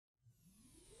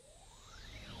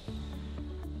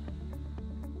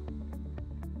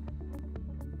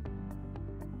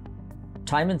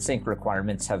Time and sync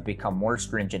requirements have become more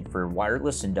stringent for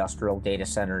wireless, industrial, data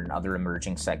center, and other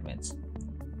emerging segments.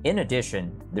 In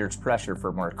addition, there's pressure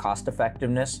for more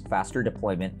cost-effectiveness, faster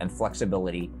deployment, and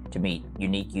flexibility to meet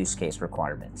unique use case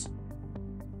requirements.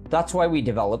 That's why we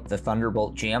developed the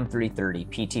Thunderbolt GM330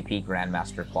 PTP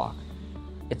Grandmaster clock.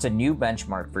 It's a new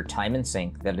benchmark for time and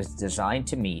sync that is designed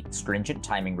to meet stringent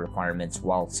timing requirements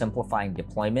while simplifying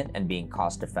deployment and being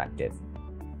cost-effective.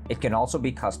 It can also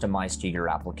be customized to your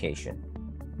application.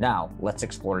 Now, let's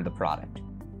explore the product.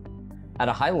 At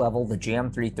a high level, the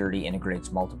GM330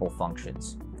 integrates multiple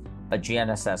functions: a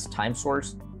GNSS time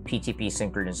source, PTP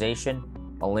synchronization,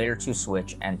 a layer 2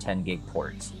 switch, and 10 gig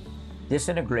ports. This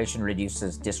integration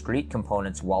reduces discrete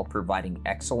components while providing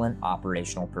excellent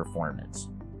operational performance.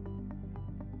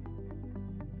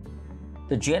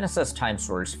 The GNSS time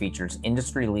source features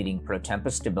industry-leading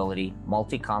pro-tempus stability,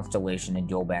 multi-constellation, and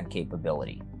dual-band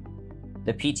capability.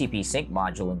 The PTP sync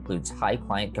module includes high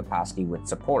client capacity with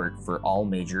support for all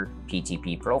major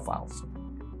PTP profiles.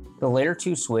 The layer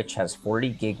 2 switch has 40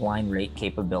 gig line rate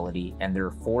capability, and there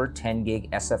are 4 10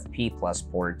 gig SFP plus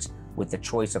ports with the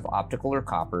choice of optical or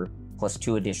copper, plus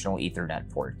 2 additional Ethernet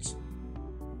ports.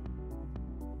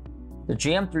 The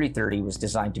GM330 was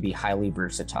designed to be highly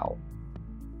versatile.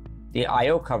 The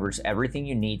I/O covers everything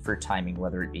you need for timing,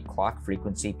 whether it be clock,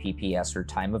 frequency, PPS, or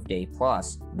time of day,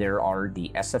 plus there are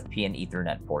the SFP and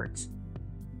Ethernet ports.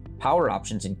 Power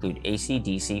options include AC,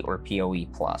 DC, or PoE+.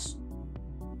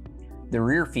 The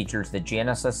rear features the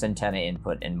GNSS antenna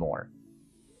input and more.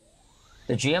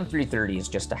 The GM330 is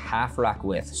just a half rack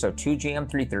width, so 2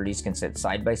 GM330s can sit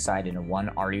side by side in a 1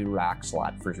 RU rack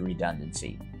slot for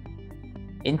redundancy.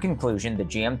 In conclusion, the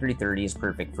GM330 is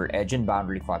perfect for edge and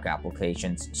boundary clock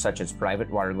applications such as private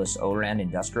wireless, ORAN,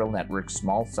 industrial networks,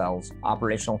 small cells,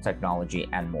 operational technology,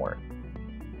 and more.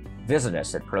 Visit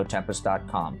us at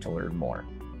protempus.com to learn more.